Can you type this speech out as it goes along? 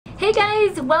Hey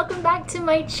guys, welcome back to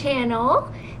my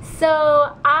channel.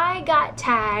 So I got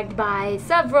tagged by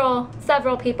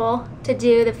several people to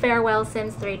do the farewell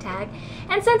Sims 3 tag,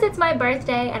 and since it's my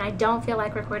birthday and I don't feel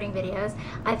like recording videos,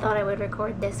 I thought I would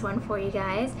record this one for you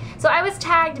guys. So I was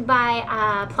tagged by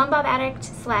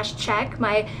PlumbobAddict / Check,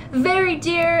 my very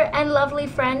dear and lovely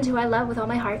friend who I love with all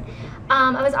my heart.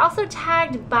 I was also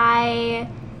tagged by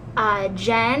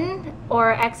Jenn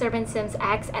or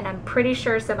xUrbanSimsx, and I'm pretty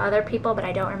sure some other people, but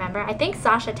I don't remember. I think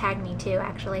Sasha tagged me too,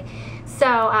 actually.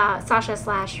 So Sasha /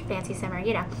 Fancysimmer,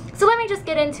 you know. So let me just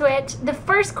get into it. The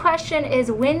first question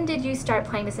is, when did you start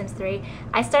playing The Sims 3?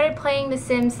 I started playing The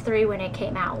Sims 3 when it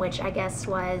came out, which I guess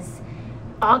was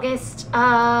August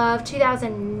of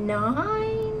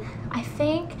 2009, I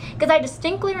think. Because I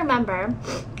distinctly remember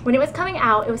when it was coming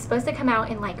out, it was supposed to come out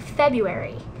in like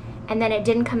February. And then it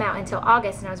didn't come out until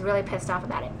August, and I was really pissed off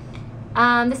about it.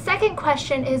 The second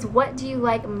question is, what do you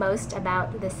like most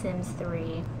about The Sims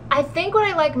 3? I think what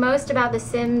I like most about The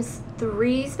Sims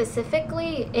 3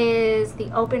 specifically is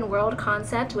the open world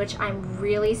concept, which I'm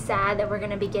really sad that we're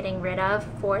going to be getting rid of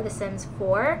for The Sims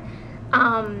 4.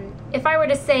 If I were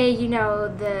to say, you know,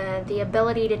 the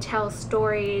ability to tell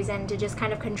stories and to just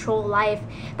kind of control life,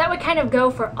 that would kind of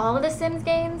go for all of the Sims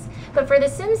games. But for The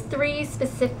Sims 3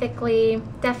 specifically,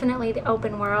 definitely the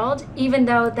open world, even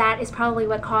though that is probably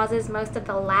what causes most of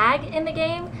the lag in the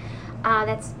game.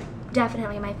 That's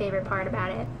definitely my favorite part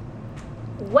about it.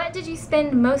 What did you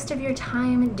spend most of your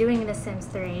time doing in The Sims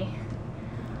 3?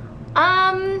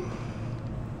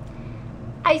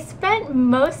 I spent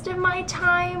most of my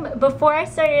time, before I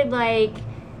started, like,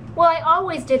 well, I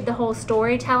always did the whole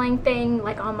storytelling thing,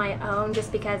 like, on my own,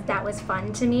 just because that was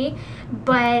fun to me.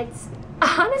 But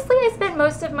honestly, I spent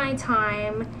most of my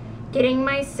time getting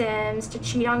my Sims to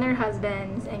cheat on their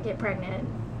husbands and get pregnant.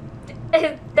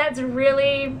 That's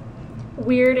really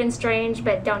weird and strange,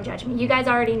 but don't judge me. You guys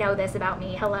already know this about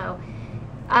me. Hello.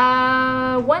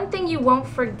 One thing you won't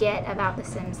forget about The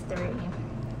Sims 3.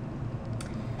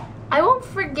 I won't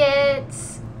forget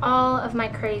all of my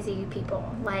crazy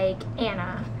people, like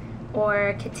Anna,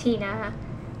 or Katina,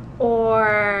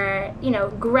 or, you know,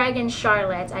 Greg and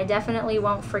Charlotte. I definitely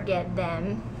won't forget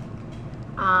them.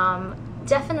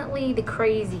 Definitely the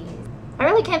crazies. I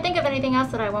really can't think of anything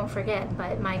else that I won't forget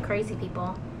but my crazy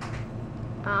people.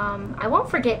 I won't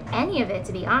forget any of it,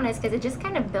 to be honest, because it just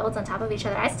kind of builds on top of each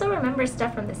other. I still remember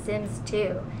stuff from The Sims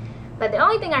 2. But the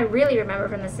only thing I really remember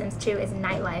from The Sims 2 is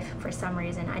nightlife for some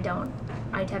reason. I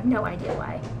have no idea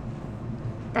why.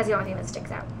 That's the only thing that sticks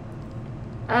out.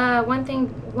 One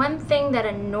thing that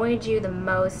annoyed you the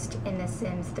most in The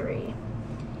Sims 3.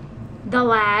 The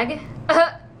lag.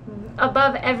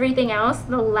 Above everything else,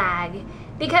 the lag.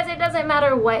 Because it doesn't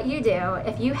matter what you do,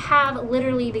 if you have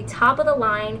literally the top of the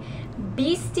line,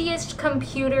 beastiest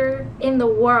computer in the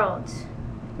world,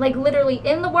 like literally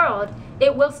in the world,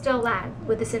 it will still lag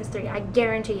with The Sims 3. I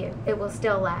guarantee you, it will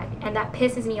still lag. And that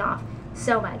pisses me off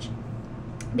so much.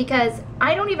 Because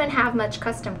I don't even have much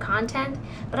custom content,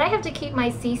 but I have to keep my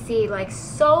CC like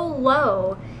so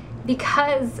low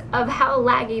because of how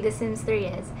laggy The Sims 3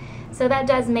 is. So that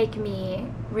does make me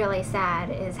really sad,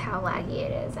 is how laggy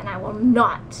it is. And I will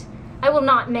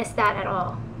not miss that at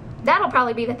all. That'll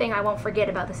probably be the thing I won't forget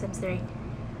about The Sims 3.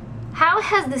 How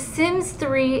has The Sims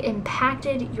 3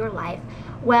 impacted your life?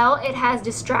 Well, it has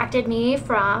distracted me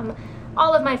from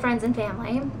all of my friends and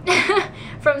family,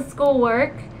 from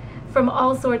schoolwork, from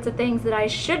all sorts of things that I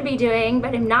should be doing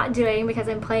but am not doing because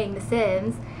I'm playing The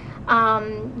Sims.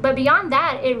 But beyond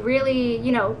that, it really,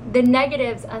 you know, the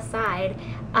negatives aside,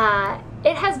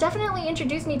 it has definitely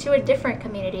introduced me to a different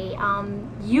community.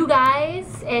 You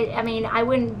guys, I mean, I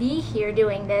wouldn't be here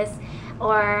doing this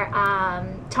or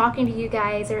talking to you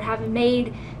guys or having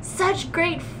made such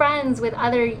great friends with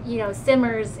other, you know,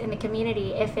 Simmers in the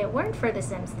community if it weren't for The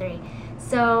Sims 3.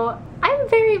 So I'm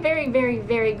very, very, very,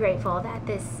 very grateful that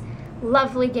this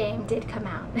lovely game did come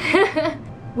out.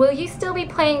 Will you still be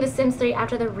playing The Sims 3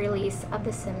 after the release of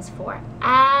The Sims 4?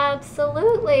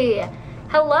 Absolutely.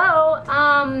 Hello.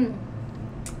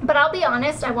 But I'll be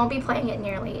honest, I won't be playing it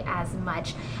nearly as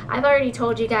much. I've already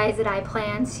told you guys that I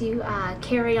plan to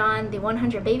carry on the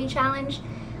 100 baby challenge.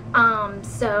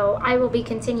 So I will be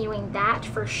continuing that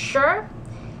for sure.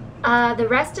 The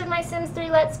rest of my Sims 3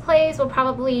 Let's Plays will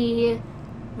probably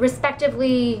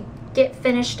respectively get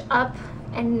finished up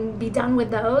and be done with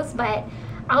those, but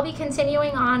I'll be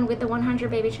continuing on with the 100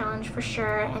 baby challenge for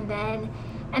sure, and then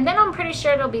I'm pretty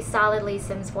sure it'll be solidly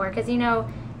Sims 4, because, you know,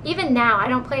 even now I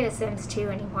don't play The Sims 2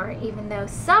 anymore, even though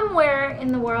somewhere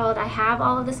in the world I have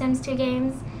all of the Sims 2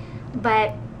 games,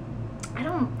 but I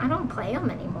don't play them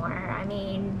anymore. I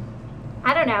mean,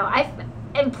 I don't know.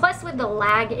 And plus with the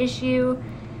lag issue,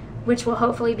 which will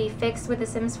hopefully be fixed with The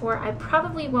Sims 4, I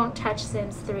probably won't touch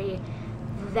Sims 3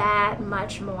 that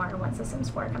much more once The Sims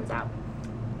 4 comes out.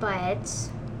 But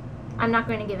I'm not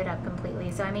going to give it up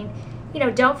completely. So I mean, you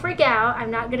know, don't freak out.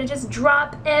 I'm not going to just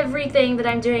drop everything that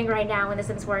I'm doing right now when The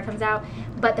Sims 4 comes out,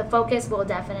 but the focus will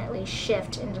definitely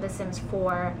shift into The Sims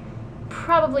 4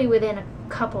 probably within a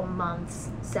couple months.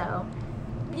 So,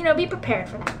 you know, be prepared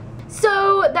for that.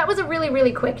 So that was a really,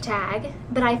 really quick tag,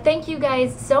 but I thank you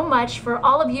guys so much for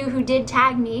all of you who did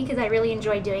tag me because I really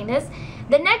enjoyed doing this.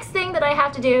 The next thing that I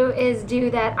have to do is do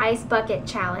that ice bucket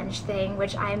challenge thing,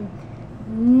 which I'm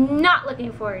not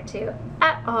looking forward to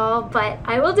at all, but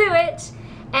I will do it.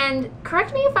 And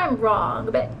correct me if I'm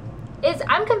wrong, but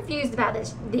I'm confused about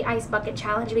the ice bucket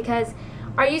challenge, because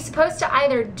are you supposed to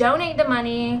either donate the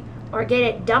money or get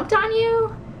it dumped on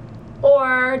you,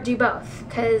 or do both?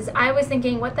 Because I was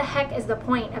thinking, what the heck is the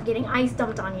point of getting ice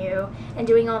dumped on you and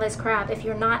doing all this crap if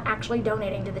you're not actually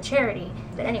donating to the charity?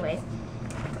 But anyways,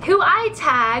 who I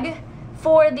tag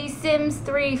for the Sims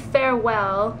 3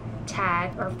 farewell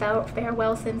tag, or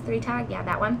farewell Sims 3 tag, yeah,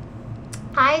 that one.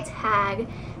 I tag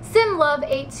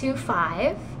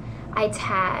SimLove825. I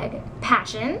tag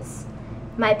Passions,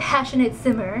 my passionate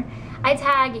simmer. I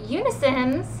tag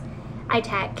Unisims. I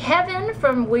tag Kevin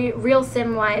from Real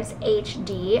Sim Wives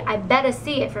HD. I better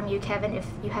see it from you, Kevin, if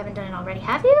you haven't done it already.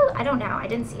 Have you? I don't know. I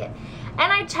didn't see it.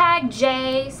 And I tag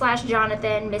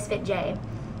Jay/Jonathan, Misfit J.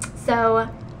 So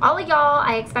all of y'all,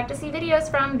 I expect to see videos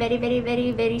from very, very,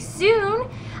 very, very soon.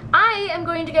 I am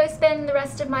going to go spend the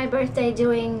rest of my birthday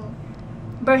doing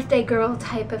birthday girl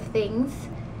type of things.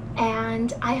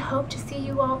 And I hope to see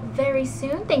you all very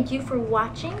soon. Thank you for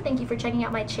watching. Thank you for checking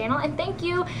out my channel. And thank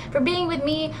you for being with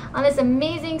me on this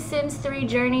amazing Sims 3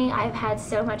 journey. I've had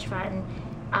so much fun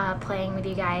playing with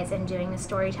you guys and doing the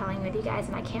storytelling with you guys.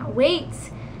 And I can't wait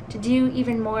to do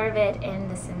even more of it in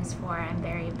The Sims 4. I'm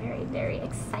very, very, very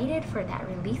excited for that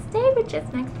release day, which is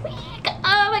next week.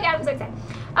 Oh my God, I'm so excited.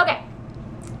 Okay,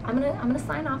 I'm gonna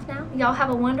sign off now. Y'all have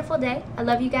a wonderful day. I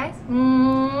love you guys.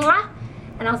 Mwah!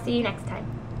 And I'll see you next time.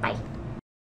 Bye.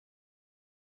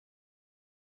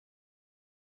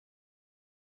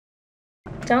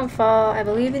 Don't fall. I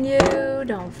believe in you.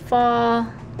 Don't fall.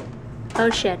 Oh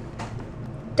shit.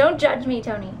 Don't judge me,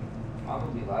 Tony. I'm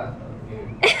gonna be laughing over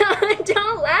here.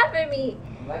 Don't laugh at me.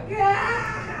 I'm like,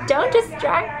 yeah. Don't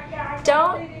distract.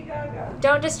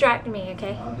 Don't distract me,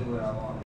 okay? I'll do what I want.